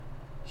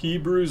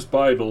Hebrews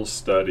Bible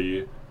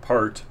Study,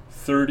 Part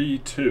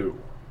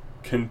 32,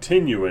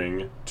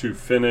 continuing to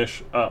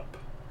finish up,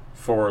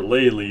 for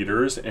lay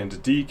leaders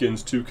and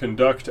deacons to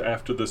conduct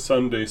after the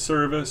Sunday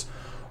service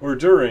or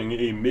during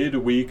a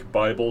midweek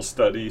Bible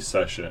study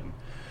session.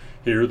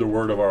 Hear the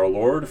word of our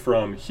Lord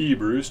from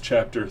Hebrews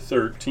chapter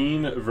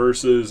 13,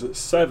 verses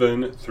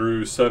 7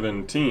 through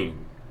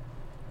 17.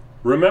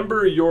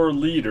 Remember your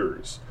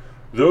leaders,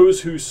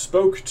 those who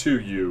spoke to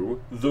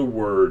you the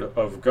word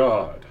of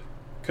God.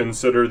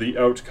 Consider the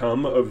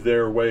outcome of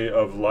their way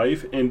of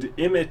life and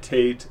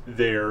imitate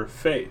their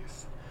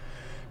faith.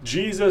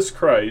 Jesus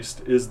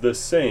Christ is the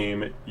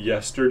same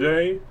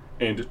yesterday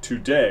and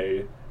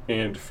today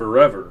and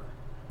forever.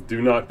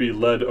 Do not be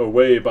led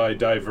away by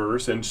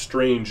diverse and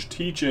strange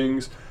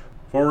teachings,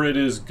 for it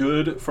is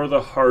good for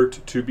the heart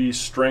to be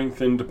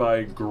strengthened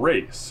by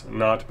grace,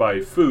 not by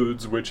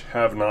foods which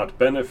have not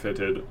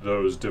benefited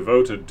those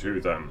devoted to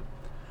them.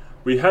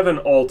 We have an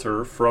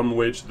altar from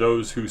which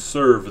those who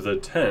serve the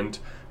tent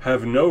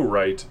have no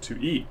right to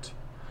eat.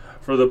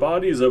 For the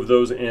bodies of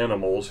those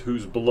animals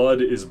whose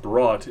blood is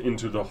brought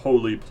into the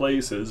holy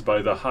places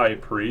by the high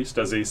priest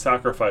as a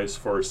sacrifice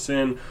for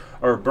sin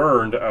are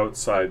burned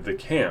outside the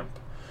camp.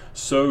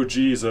 So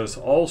Jesus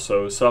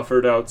also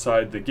suffered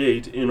outside the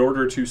gate in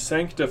order to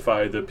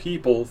sanctify the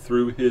people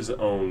through his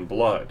own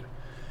blood.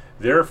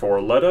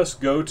 Therefore let us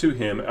go to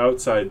him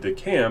outside the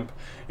camp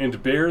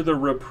and bear the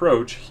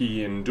reproach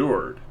he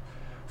endured.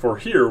 For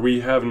here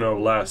we have no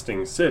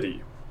lasting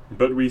city,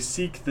 but we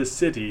seek the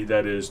city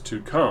that is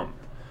to come.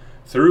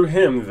 Through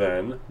him,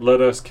 then,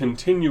 let us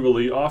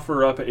continually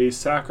offer up a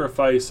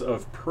sacrifice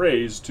of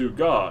praise to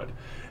God,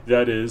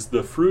 that is,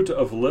 the fruit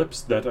of lips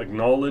that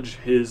acknowledge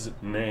his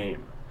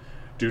name.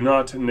 Do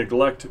not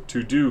neglect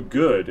to do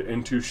good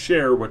and to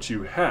share what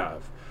you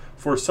have,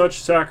 for such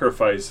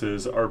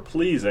sacrifices are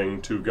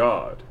pleasing to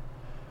God.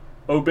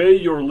 Obey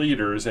your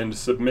leaders and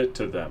submit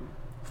to them,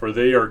 for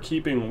they are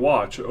keeping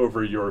watch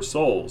over your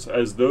souls,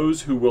 as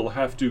those who will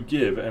have to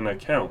give an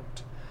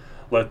account.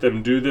 Let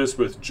them do this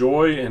with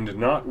joy and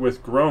not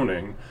with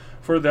groaning,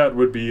 for that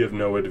would be of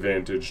no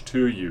advantage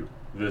to you.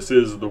 This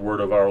is the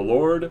word of our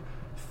Lord.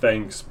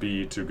 Thanks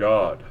be to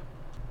God.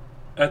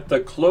 At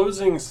the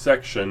closing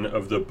section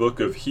of the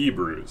book of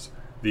Hebrews,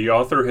 the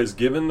author has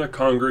given the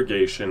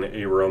congregation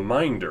a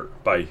reminder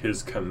by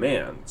his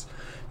commands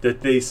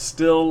that they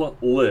still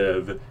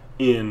live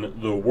in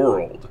the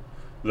world,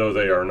 though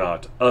they are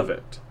not of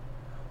it.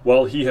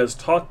 While he has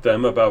taught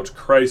them about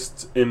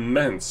Christ's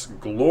immense,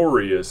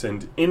 glorious,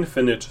 and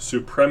infinite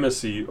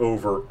supremacy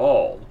over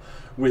all,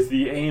 with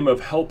the aim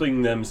of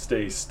helping them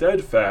stay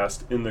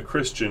steadfast in the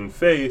Christian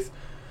faith,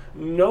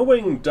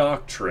 knowing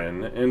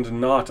doctrine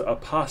and not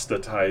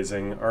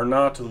apostatizing are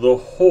not the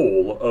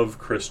whole of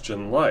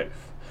Christian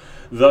life.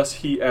 Thus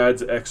he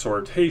adds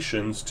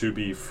exhortations to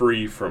be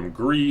free from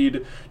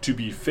greed, to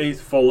be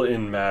faithful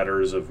in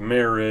matters of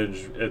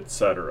marriage,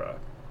 etc.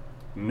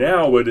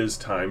 Now it is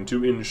time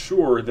to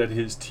ensure that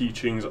his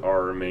teachings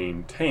are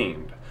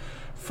maintained.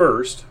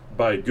 First,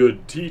 by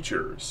good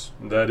teachers,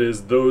 that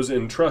is, those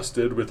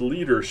entrusted with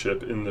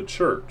leadership in the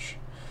church.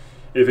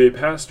 If a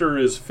pastor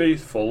is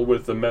faithful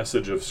with the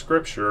message of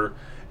Scripture,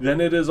 then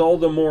it is all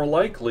the more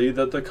likely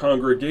that the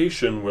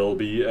congregation will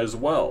be as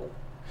well.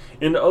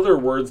 In other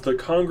words, the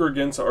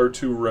congregants are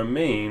to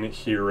remain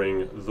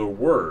hearing the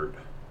word.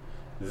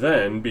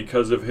 Then,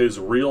 because of his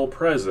real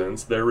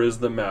presence, there is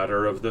the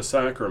matter of the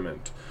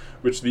sacrament,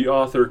 which the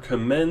author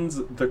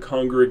commends the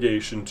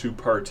congregation to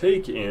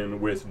partake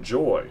in with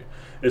joy,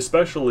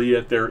 especially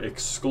at their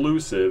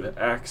exclusive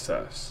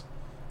access.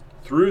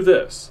 Through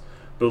this,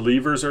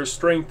 believers are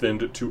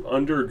strengthened to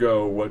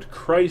undergo what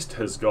Christ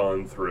has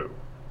gone through.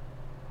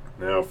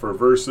 Now, for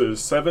verses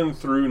 7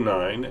 through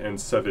 9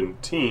 and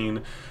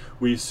 17,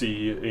 we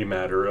see a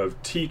matter of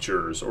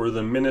teachers, or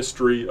the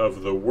ministry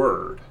of the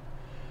word.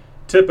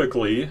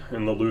 Typically,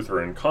 in the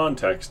Lutheran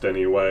context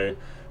anyway,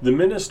 the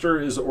minister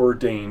is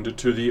ordained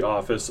to the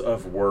office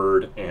of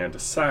Word and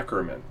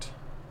Sacrament.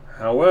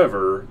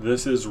 However,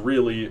 this is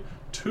really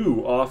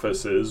two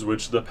offices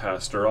which the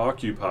pastor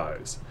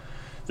occupies.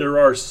 There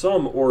are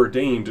some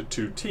ordained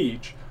to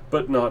teach,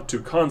 but not to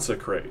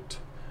consecrate.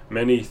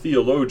 Many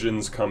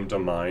theologians come to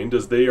mind,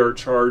 as they are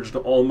charged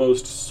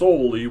almost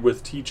solely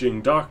with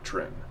teaching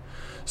doctrine.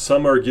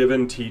 Some are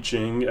given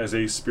teaching as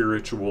a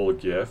spiritual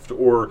gift,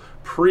 or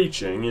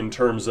preaching in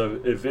terms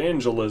of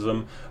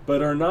evangelism,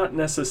 but are not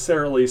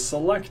necessarily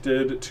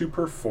selected to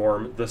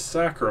perform the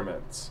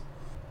sacraments.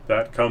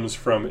 That comes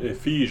from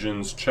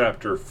Ephesians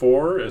chapter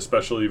 4,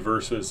 especially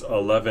verses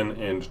 11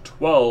 and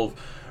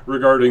 12,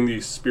 regarding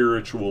the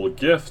spiritual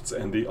gifts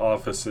and the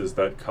offices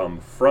that come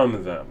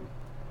from them.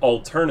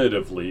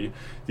 Alternatively,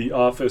 the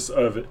office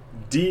of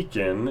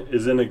deacon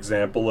is an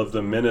example of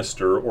the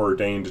minister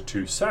ordained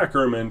to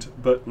sacrament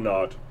but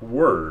not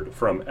word,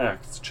 from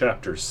Acts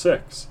chapter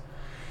 6.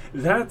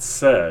 That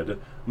said,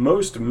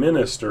 most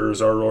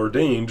ministers are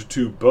ordained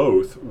to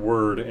both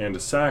word and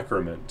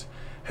sacrament,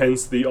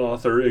 hence the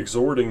author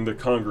exhorting the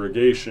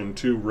congregation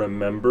to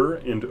remember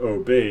and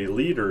obey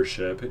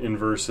leadership in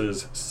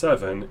verses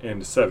 7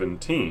 and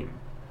 17.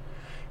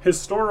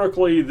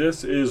 Historically,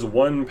 this is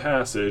one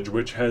passage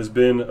which has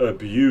been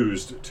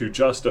abused to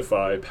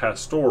justify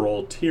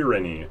pastoral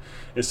tyranny,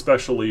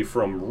 especially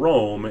from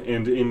Rome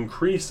and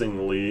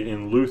increasingly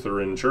in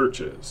Lutheran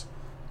churches.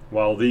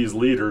 While these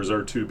leaders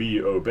are to be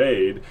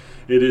obeyed,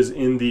 it is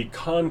in the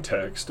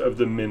context of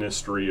the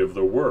ministry of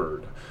the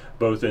Word,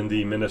 both in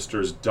the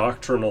minister's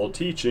doctrinal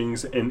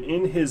teachings and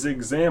in his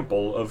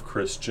example of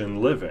Christian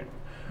living.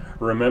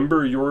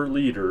 Remember your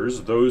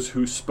leaders, those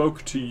who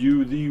spoke to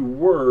you the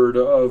Word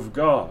of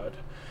God.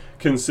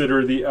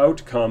 Consider the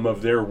outcome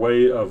of their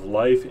way of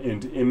life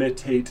and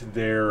imitate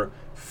their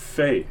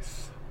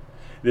faith.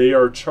 They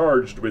are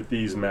charged with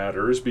these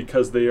matters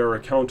because they are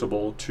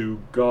accountable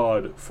to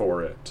God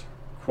for it.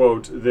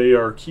 Quote, they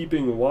are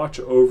keeping watch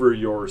over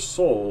your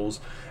souls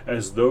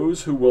as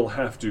those who will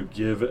have to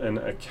give an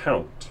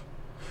account.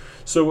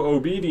 So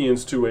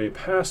obedience to a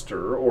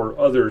pastor or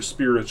other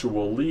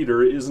spiritual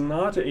leader is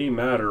not a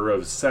matter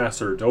of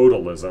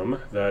sacerdotalism,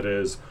 that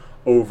is,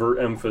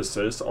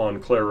 overemphasis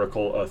on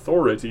clerical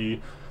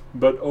authority,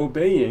 but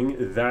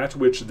obeying that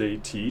which they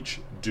teach,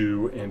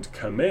 do, and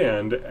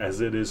command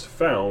as it is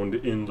found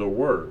in the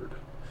Word.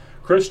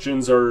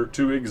 Christians are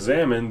to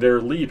examine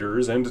their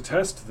leaders and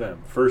test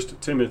them, 1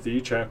 Timothy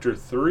chapter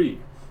 3,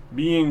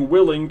 being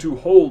willing to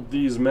hold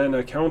these men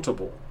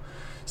accountable.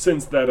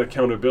 Since that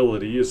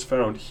accountability is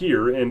found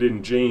here and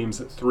in James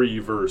 3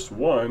 verse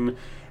 1,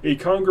 a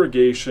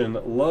congregation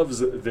loves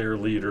their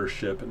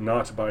leadership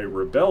not by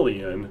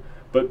rebellion,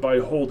 but by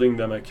holding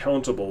them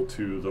accountable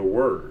to the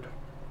Word.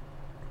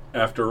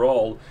 After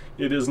all,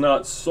 it is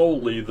not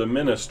solely the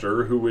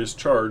minister who is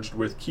charged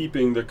with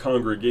keeping the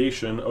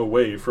congregation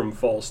away from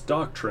false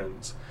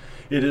doctrines.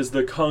 It is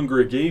the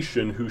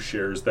congregation who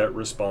shares that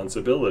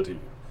responsibility.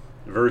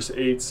 Verse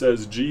 8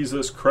 says,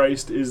 Jesus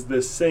Christ is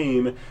the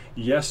same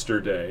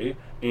yesterday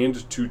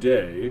and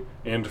today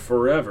and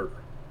forever.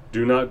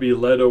 Do not be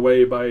led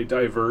away by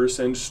diverse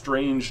and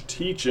strange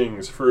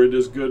teachings, for it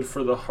is good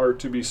for the heart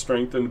to be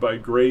strengthened by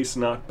grace,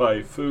 not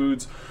by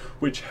foods,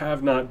 which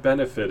have not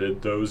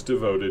benefited those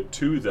devoted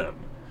to them.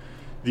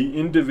 The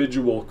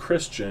individual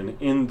Christian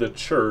in the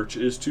church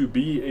is to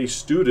be a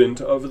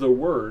student of the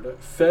Word,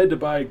 fed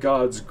by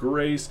God's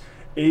grace,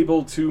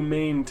 able to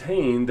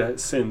maintain that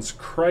since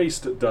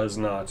Christ does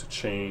not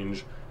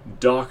change,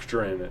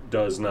 doctrine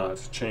does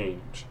not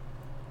change.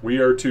 We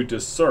are to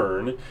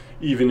discern,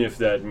 even if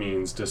that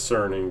means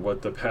discerning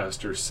what the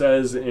pastor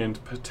says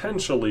and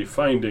potentially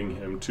finding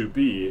him to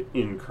be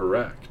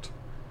incorrect.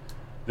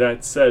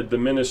 That said, the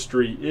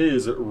ministry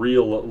is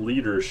real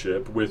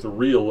leadership with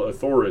real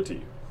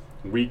authority.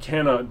 We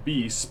cannot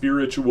be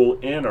spiritual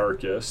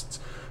anarchists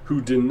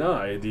who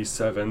deny the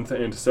 7th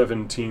and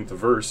 17th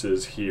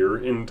verses here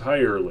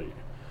entirely.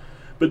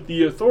 But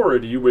the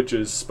authority which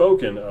is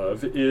spoken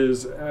of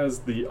is,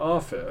 as the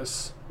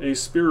office, a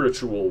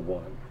spiritual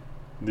one.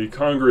 The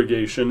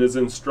congregation is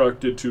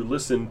instructed to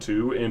listen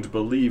to and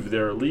believe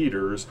their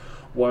leaders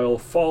while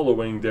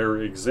following their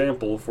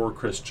example for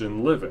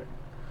Christian living.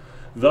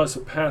 Thus,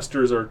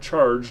 pastors are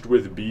charged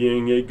with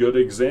being a good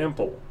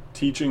example,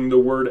 teaching the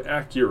Word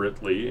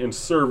accurately, and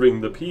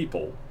serving the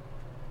people.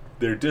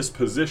 Their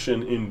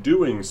disposition in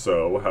doing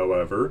so,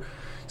 however,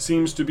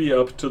 seems to be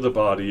up to the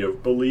body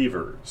of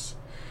believers.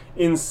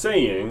 In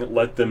saying,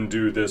 let them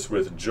do this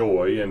with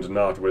joy and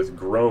not with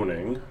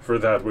groaning, for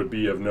that would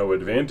be of no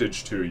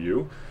advantage to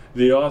you,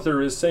 the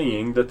author is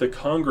saying that the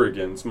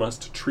congregants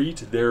must treat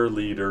their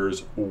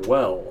leaders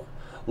well,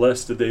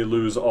 lest they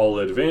lose all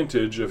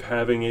advantage of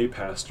having a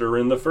pastor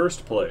in the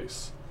first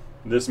place.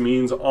 This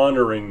means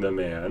honoring the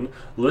man,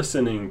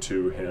 listening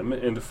to him,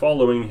 and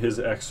following his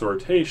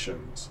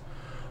exhortations.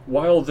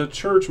 While the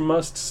church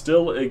must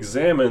still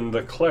examine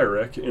the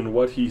cleric in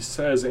what he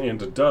says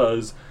and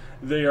does,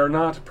 they are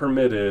not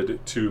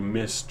permitted to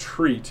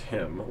mistreat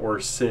him or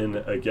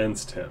sin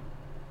against him.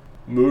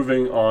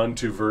 Moving on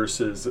to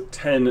verses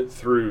 10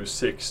 through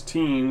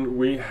 16,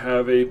 we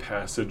have a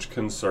passage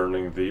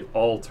concerning the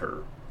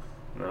altar.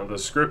 Now, the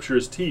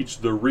scriptures teach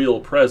the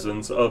real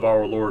presence of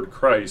our Lord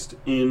Christ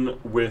in,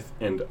 with,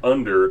 and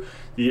under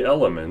the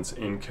elements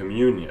in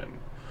communion.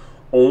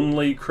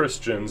 Only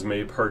Christians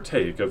may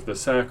partake of the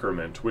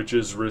sacrament, which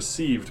is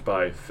received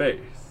by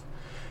faith.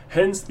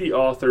 Hence the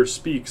author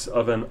speaks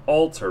of an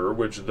altar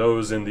which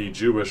those in the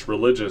Jewish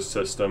religious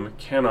system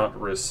cannot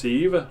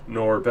receive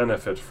nor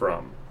benefit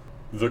from.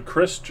 The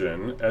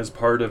Christian, as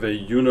part of a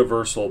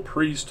universal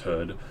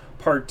priesthood,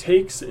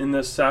 partakes in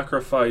the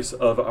sacrifice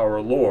of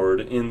our Lord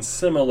in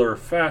similar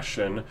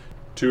fashion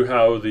to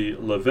how the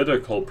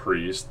Levitical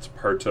priests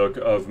partook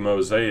of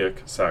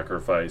Mosaic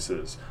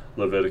sacrifices,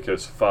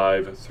 Leviticus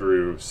 5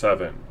 through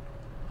 7.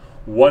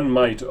 One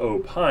might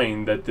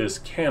opine that this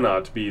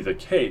cannot be the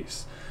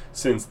case,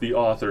 since the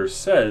author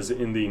says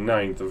in the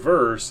 9th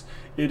verse,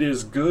 it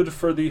is good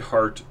for the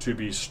heart to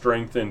be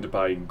strengthened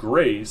by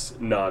grace,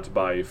 not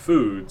by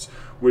foods,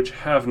 which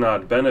have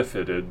not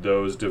benefited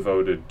those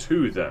devoted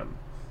to them.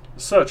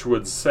 such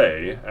would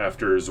say,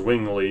 after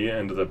Zwingli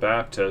and the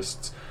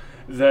Baptists,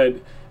 that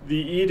the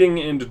eating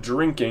and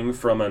drinking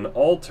from an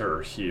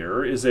altar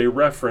here is a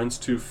reference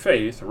to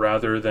faith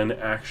rather than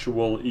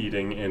actual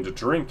eating and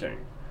drinking.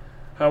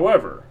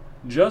 However,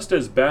 just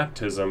as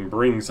baptism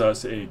brings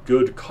us a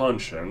good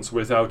conscience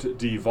without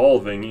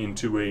devolving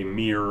into a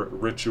mere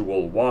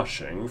ritual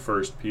washing,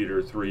 1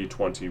 Peter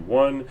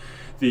 3:21,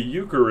 the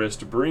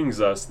Eucharist brings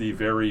us the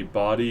very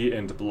body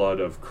and blood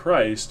of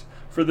Christ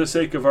for the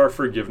sake of our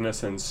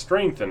forgiveness and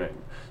strengthening,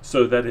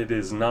 so that it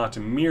is not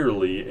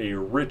merely a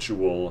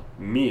ritual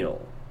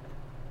meal.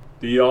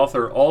 The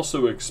author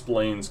also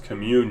explains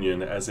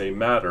communion as a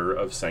matter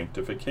of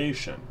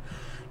sanctification.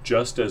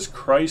 Just as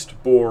Christ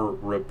bore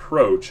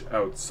reproach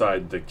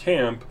outside the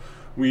camp,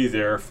 we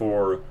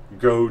therefore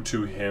go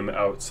to him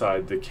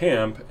outside the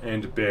camp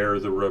and bear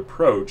the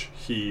reproach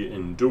he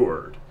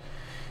endured.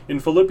 In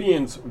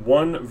Philippians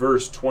 1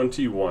 verse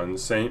 21,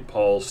 St.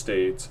 Paul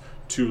states,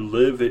 "To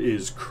live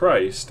is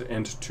Christ,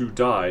 and to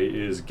die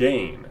is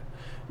gain,"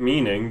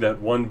 meaning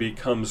that one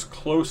becomes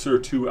closer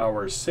to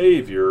our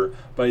Savior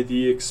by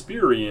the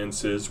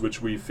experiences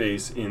which we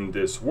face in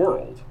this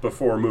world,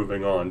 before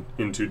moving on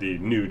into the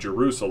New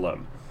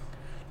Jerusalem.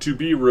 To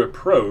be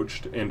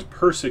reproached and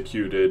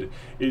persecuted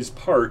is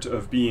part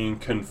of being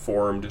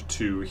conformed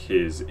to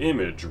his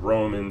image,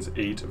 Romans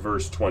 8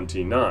 verse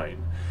 29.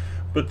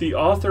 But the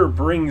author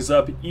brings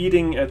up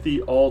eating at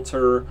the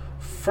altar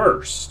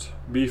first,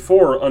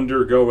 before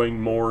undergoing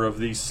more of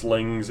the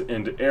slings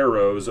and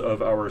arrows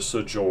of our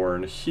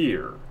sojourn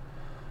here.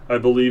 I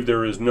believe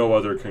there is no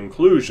other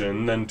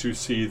conclusion than to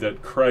see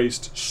that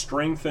Christ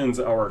strengthens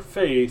our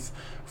faith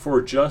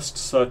for just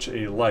such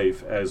a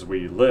life as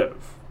we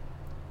live.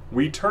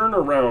 We turn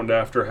around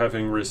after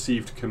having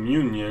received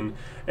communion,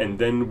 and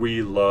then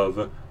we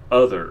love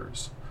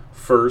others.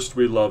 First,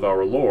 we love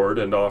our Lord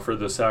and offer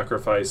the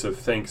sacrifice of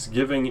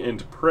thanksgiving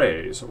and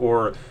praise,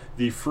 or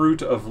the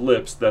fruit of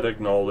lips that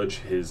acknowledge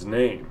his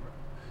name.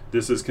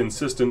 This is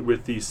consistent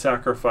with the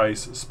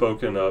sacrifice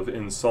spoken of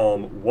in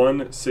Psalm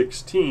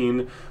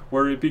 116,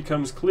 where it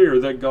becomes clear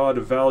that God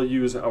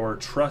values our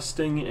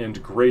trusting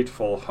and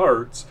grateful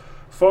hearts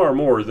far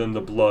more than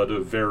the blood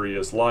of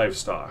various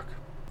livestock.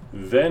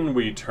 Then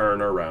we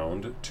turn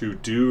around to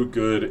do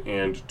good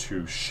and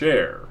to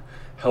share,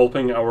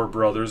 helping our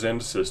brothers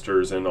and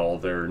sisters in all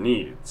their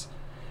needs.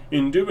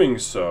 In doing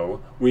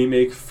so, we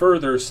make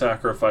further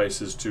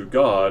sacrifices to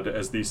God,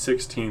 as the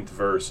 16th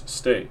verse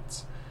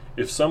states.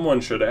 If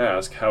someone should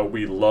ask how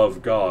we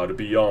love God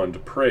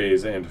beyond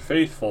praise and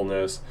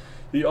faithfulness,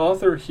 the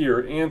author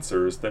here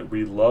answers that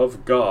we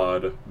love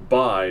God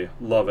by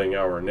loving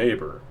our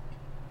neighbor.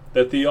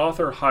 That the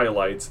author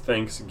highlights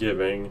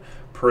thanksgiving,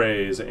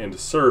 praise, and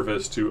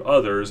service to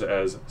others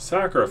as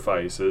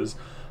sacrifices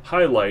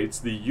highlights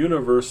the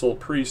universal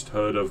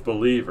priesthood of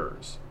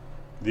believers.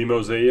 The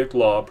Mosaic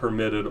law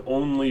permitted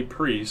only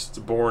priests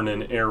born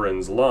in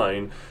Aaron's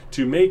line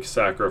to make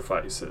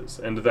sacrifices,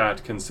 and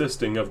that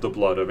consisting of the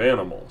blood of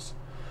animals.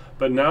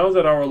 But now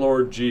that our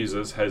Lord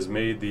Jesus has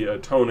made the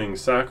atoning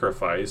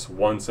sacrifice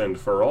once and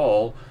for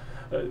all,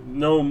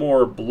 no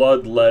more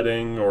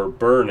bloodletting or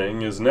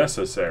burning is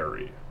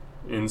necessary.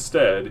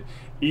 Instead,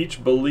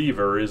 each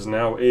believer is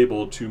now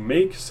able to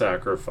make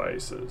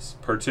sacrifices,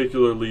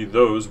 particularly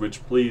those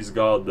which please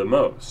God the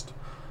most,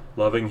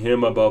 loving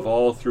him above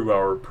all through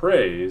our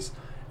praise,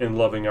 and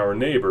loving our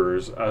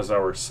neighbors as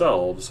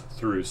ourselves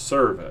through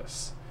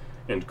service.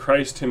 And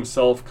Christ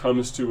himself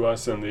comes to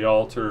us in the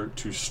altar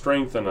to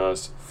strengthen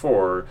us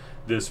for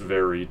this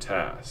very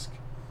task.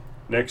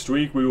 Next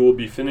week we will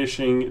be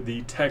finishing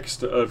the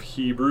text of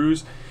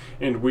Hebrews,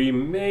 and we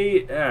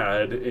may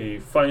add a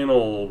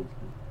final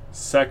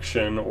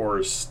section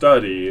or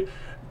study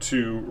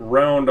to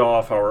round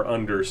off our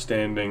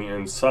understanding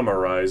and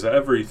summarize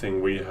everything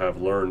we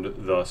have learned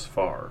thus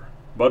far.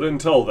 But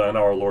until then,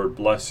 our Lord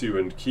bless you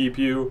and keep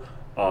you.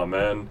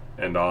 Amen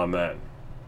and amen.